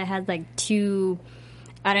one where they had two,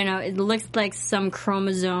 I don't know, it looks like some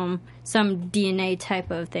chromosome, some DNA type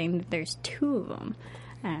of thing. There's 2 of them.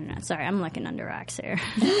 I don't know. Sorry, I'm looking under rocks here.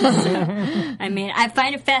 I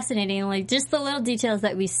find it fascinating, just the little details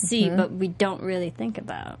that we see, but we don't really think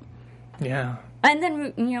about. Yeah. And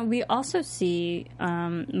then, we also see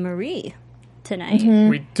Marie tonight.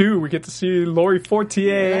 We do. We get to see Lori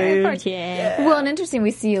Fortier. Well, and interesting,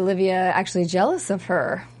 we see Olivia actually jealous of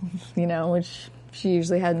her, which she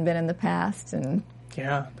usually hadn't been in the past, and...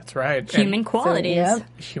 Yeah, that's right. Human qualities. So,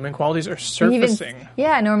 human qualities are surfacing.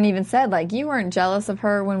 Norman even said, you weren't jealous of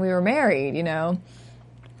her when we were married,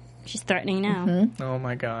 She's threatening now. Oh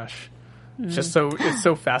my gosh. It's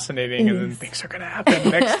so fascinating, and then things are going to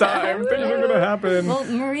happen next time. Things are going to happen. Well,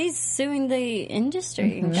 Marie's suing the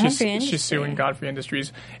industry. She's suing Godfrey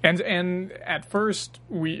Industries. And at first,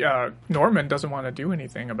 Norman doesn't want to do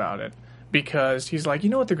anything about it. Because he's like, you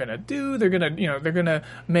know what they're gonna do? They're gonna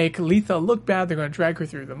make Letha look bad. They're gonna drag her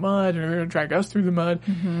through the mud, and they're gonna drag us through the mud.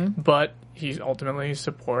 But he ultimately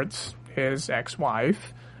supports his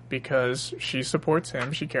ex-wife because she supports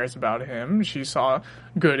him. She cares about him. She saw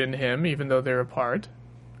good in him, even though they're apart.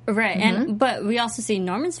 Right, but we also see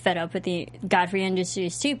Norman's fed up with the Godfrey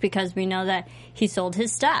Industries too, because we know that he sold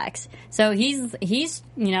his stocks. So he's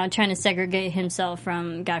trying to segregate himself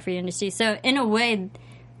from Godfrey Industries. So in a way,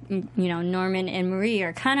 Norman and Marie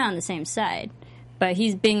are kind of on the same side, but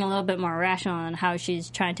he's being a little bit more rational on how she's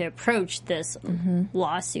trying to approach this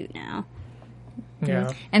lawsuit now.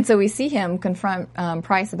 Yeah. And so we see him confront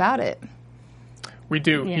Price about it. We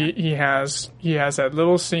do. Yeah. He has that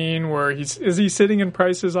little scene where is he sitting in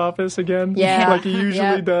Price's office again? Yeah. Like he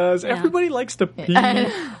usually does. Yeah. Everybody likes to pee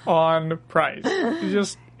on Price.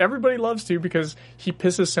 Everybody loves to because he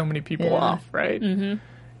pisses so many people off, right?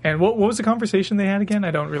 And what was the conversation they had again? I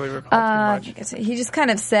don't really recall too much. He just kind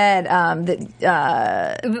of said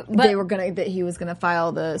that he was gonna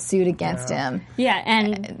file the suit against him. Yeah,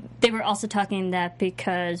 and they were also talking that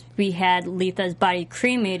because we had Letha's body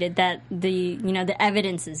cremated, that the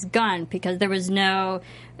evidence is gone because there was no.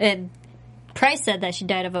 Price said that she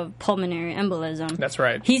died of a pulmonary embolism. That's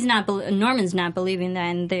right. Norman's not believing that,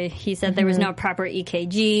 and he said there was no proper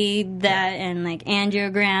EKG and like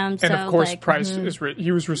angiogram. And of course, Price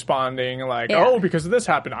he was responding like, "Oh, because this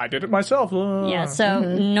happened, I did it myself." Yeah. So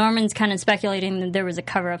Norman's kind of speculating that there was a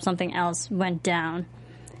cover up, something else went down.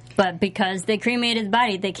 But because they cremated the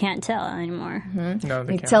body, they can't tell anymore. Mm-hmm. No,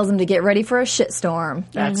 they can't. He tells them to get ready for a shitstorm.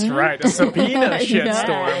 That's right, a subpoena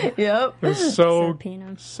shitstorm. Yep. It was so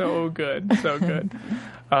good, so good.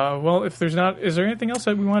 Well, if there's not, is there anything else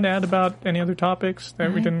that we want to add about any other topics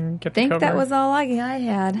that we didn't get to cover? I think that was all I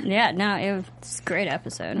had. Yeah, no, it was a great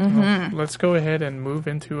episode. Well, let's go ahead and move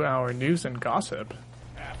into our news and gossip.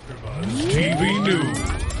 AfterBuzz TV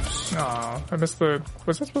News. Aw, I missed was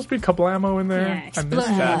that supposed to be kablamo in there? Yeah, I missed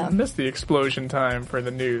that. I missed the explosion time for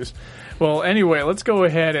the news. Well, anyway, let's go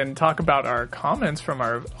ahead and talk about our comments from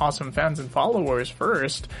our awesome fans and followers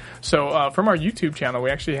first. So, from our YouTube channel,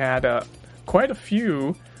 we actually had quite a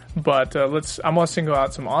few, but I'm going to single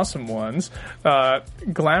out some awesome ones.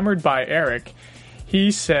 Glamored by Eric,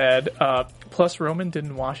 he said, plus Roman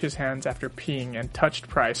didn't wash his hands after peeing and touched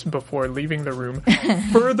Price before leaving the room,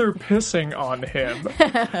 further pissing on him.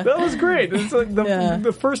 That was great. It's like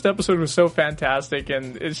the first episode was so fantastic,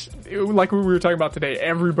 and like we were talking about today,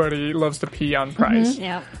 everybody loves to pee on Price,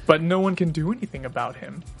 but no one can do anything about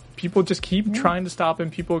him. People just keep trying to stop him.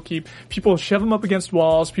 People shove him up against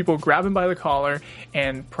walls. People grab him by the collar,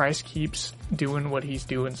 and Price keeps doing what he's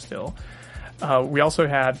doing still. We also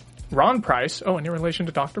had Ron Price. Oh, and in relation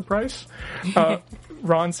to Dr. Price,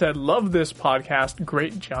 Ron said, "Love this podcast.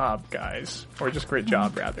 Great job, guys." Or just great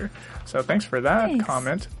job, rather. So thanks for that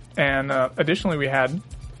comment. And additionally, we had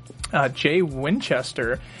Jay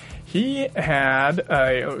Winchester. He had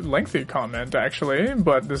a lengthy comment, actually,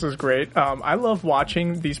 but this is great. I love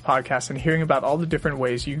watching these podcasts and hearing about all the different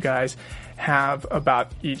ways you guys have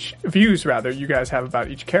about each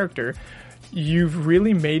character. You've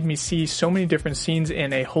really made me see so many different scenes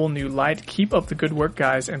in a whole new light. Keep up the good work,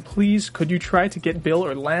 guys. And please, could you try to get Bill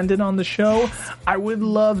or Landon on the show? I would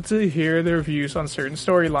love to hear their views on certain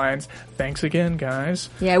storylines. Thanks again, guys.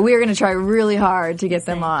 Yeah, we're going to try really hard to get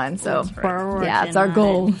them on. So, yeah, it's our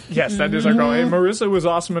goal. Yes, that is our goal. And Marissa was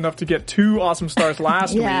awesome enough to get 2 awesome stars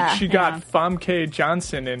last week. She got Famke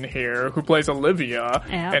Johnson in here, who plays Olivia,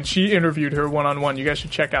 and she interviewed her one-on-one. You guys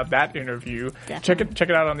should check out that interview. Definitely. Check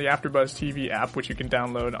it out on the AfterBuzz TV app, which you can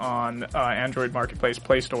download on Android Marketplace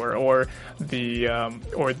Play Store or the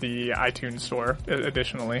iTunes Store.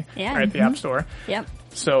 Additionally, or at the App Store. Yep.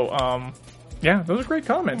 So, yeah, those are great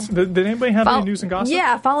comments. Did anybody have any news and gossip?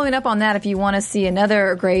 Yeah, following up on that, if you want to see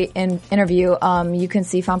another great interview, you can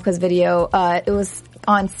see Famke's video. It was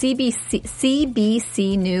on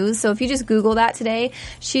CBC News. So if you just Google that today,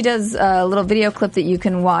 she does a little video clip that you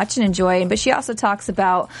can watch and enjoy. But she also talks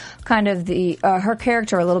about kind of her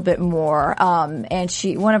character a little bit more. And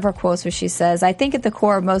one of her quotes was, she says, "I think at the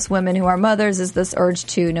core of most women who are mothers is this urge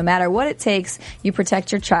to, no matter what it takes, you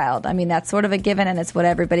protect your child." I mean, that's sort of a given, and it's what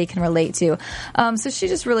everybody can relate to. So she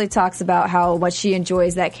just really talks about how much she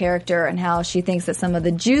enjoys that character and how she thinks that some of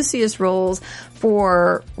the juiciest roles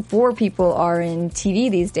for people are in TV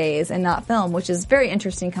these days and not film, which is very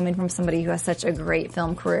interesting coming from somebody who has such a great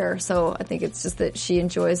film career. So I think it's just that she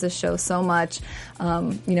enjoys the show so much,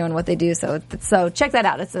 and what they do. So check that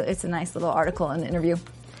out. It's a nice little article and interview.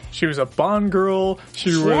 She was a Bond girl.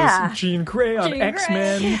 She was Jean Grey on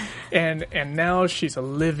X-Men, and now she's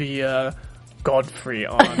Olivia Godfrey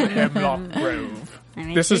on Hemlock Grove. I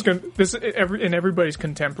mean, in everybody's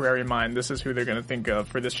contemporary mind, this is who they're going to think of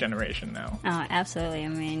for this generation now. Oh, absolutely. I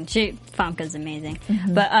mean, Famke's amazing.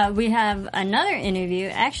 Mm-hmm. But we have another interview,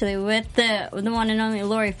 actually, with the one and only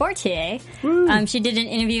Lori Fortier. She did an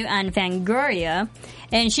interview on Fangoria,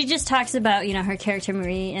 and she just talks about, her character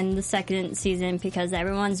Marie in the second season because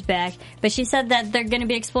everyone's back. But she said that they're going to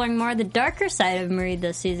be exploring more of the darker side of Marie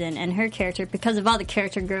this season and her character because of all the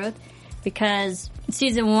character growth. Because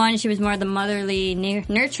season 1, she was more the motherly,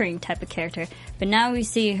 nurturing type of character. But now we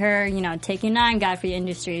see her, taking on Godfrey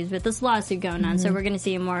Industries with this lawsuit going on. So we're going to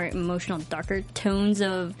see more emotional, darker tones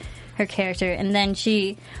of her character. And then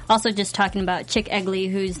she also just talking about Chick Egley,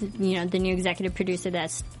 who's, the new executive producer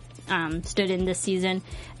that's stood in this season.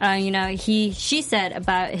 She said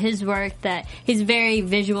about his work that he's very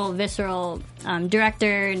visual, visceral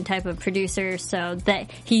director and type of producer, so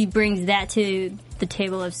that he brings that to the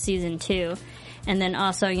table of season 2. And then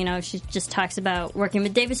also, you know, she just talks about working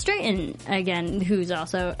with David Straighten again, who's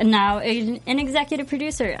also now an executive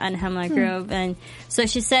producer on Hemlock Grove. And so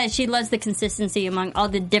she said she loves the consistency among all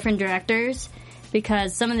the different directors,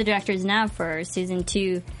 because some of the directors now for season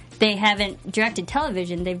 2, they haven't directed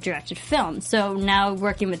television, they've directed film. So now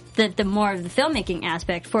working with the more of the filmmaking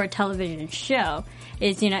aspect for a television show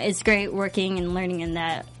is, you know, it's great working and learning in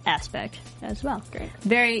that aspect as well. Great.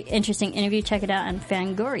 Very interesting interview. Check it out on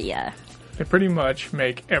Fangoria. They pretty much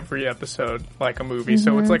make every episode like a movie,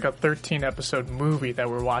 so it's like a 13-episode movie that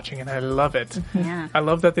we're watching, and I love it. Yeah. I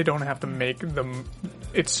love that they don't have to make them.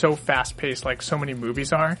 It's so fast-paced, like so many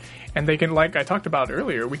movies are, and they can, like I talked about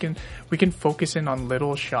earlier, we can focus in on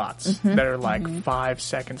little shots that are like 5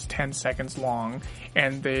 seconds, 10 seconds long,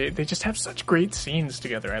 and they just have such great scenes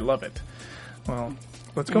together. I love it. Well,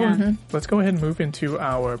 let's go ahead and move into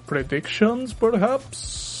our predictions,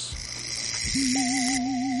 perhaps.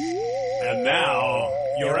 And now,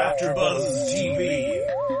 your AfterBuzz TV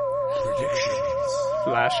predictions.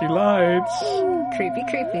 Flashy lights. Creepy.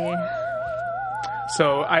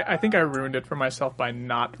 So I think I ruined it for myself by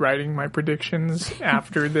not writing my predictions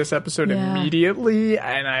after this episode immediately,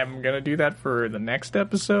 and I'm going to do that for the next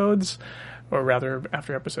episodes, or rather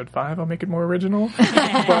after episode 5 I'll make it more original.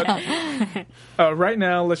 But right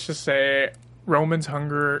now, let's just say Roman's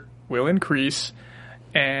hunger will increase,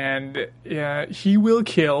 and he will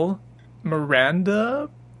kill Miranda.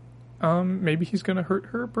 Maybe he's going to hurt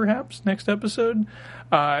her, perhaps, next episode.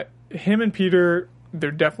 Him and Peter,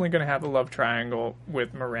 they're definitely going to have a love triangle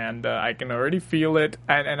with Miranda. I can already feel it.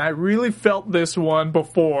 And I really felt this one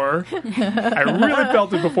before. I really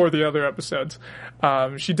felt it before the other episodes.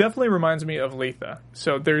 She definitely reminds me of Letha.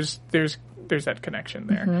 So there's that connection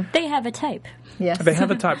there. They have a type. Yes. They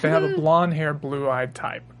have a type. They have a blonde hair, blue-eyed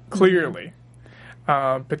type. Clearly.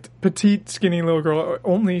 Petite, skinny little girl,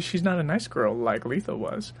 only she's not a nice girl like Letha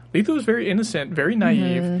was. Letha was very innocent, very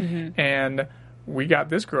naive, and we got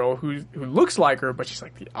this girl who looks like her, but she's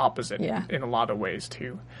like the opposite in a lot of ways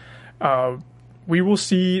too. We will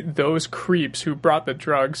see those creeps who bought the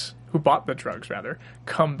drugs,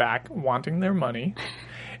 come back wanting their money,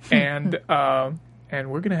 and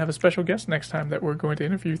we're gonna have a special guest next time that we're going to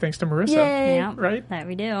interview, thanks to Marissa. Yay. Yeah, right? That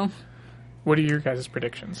we do. What are your guys'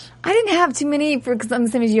 predictions? I didn't have too many because I'm the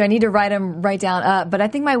same as you. I need to write down. But I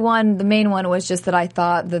think the main one was just that I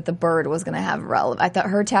thought that the bird was going to have relevance. I thought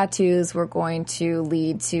her tattoos were going to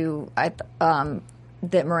lead to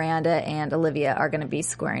that Miranda and Olivia are going to be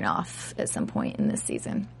squaring off at some point in this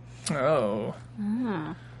season. Oh.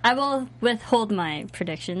 I will withhold my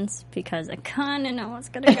predictions because I kind of know what's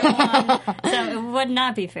going to go on. So it would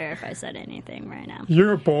not be fair if I said anything right now.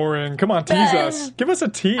 You're boring. Come on, tease us. Give us a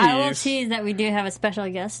tease. I will tease that we do have a special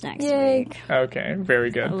guest next Yay. week. Okay, very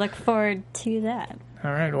good. I look forward to that.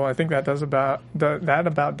 All right, well, I think that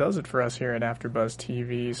about does it for us here at AfterBuzz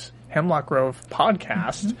TV's Hemlock Grove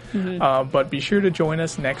podcast. But be sure to join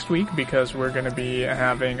us next week because we're going to be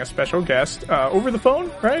having a special guest over the phone,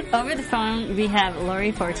 right? Over the phone, we have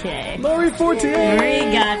Lori Fortier. Marie Fortier!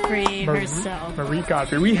 Marie Godfrey herself. Marie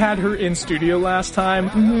Godfrey. We had her in studio last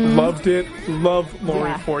time. Loved it. Love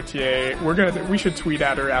Lori Fortier. We should tweet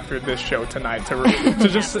at her after this show tonight to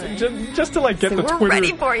just to like get the we're Twitter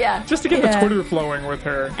ready for ya. Just to get the Twitter flowing with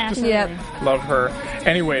her. Absolutely. Love her.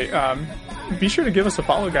 Anyway, be sure to give us a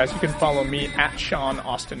follow, guys. You can follow me at Sean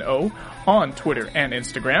Austin O on Twitter and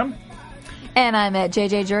Instagram. And I'm at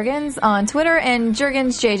JJ Jurgens on Twitter and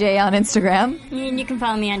Jurgens JJ on Instagram. And you can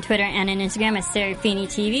follow me on Twitter and on Instagram at Serafini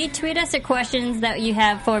TV. Tweet us the questions that you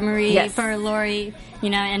have for Marie, for Lori,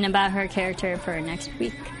 and about her character for next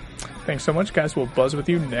week. Thanks so much, guys. We'll buzz with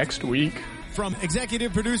you next week. From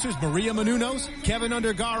executive producers Maria Menounos, Kevin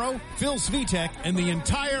Undergaro, Phil Svitek, and the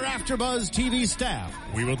entire AfterBuzz TV staff,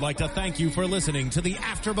 we would like to thank you for listening to the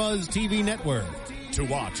AfterBuzz TV network. To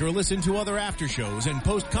watch or listen to other after shows and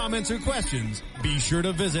post comments or questions, be sure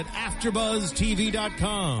to visit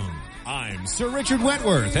AfterBuzzTV.com. I'm Sir Richard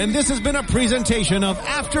Wentworth, and this has been a presentation of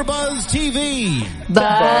AfterBuzz TV.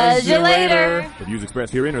 Buzz you later. The views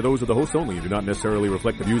expressed herein are those of the hosts only and do not necessarily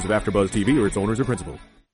reflect the views of AfterBuzz TV or its owners or principals.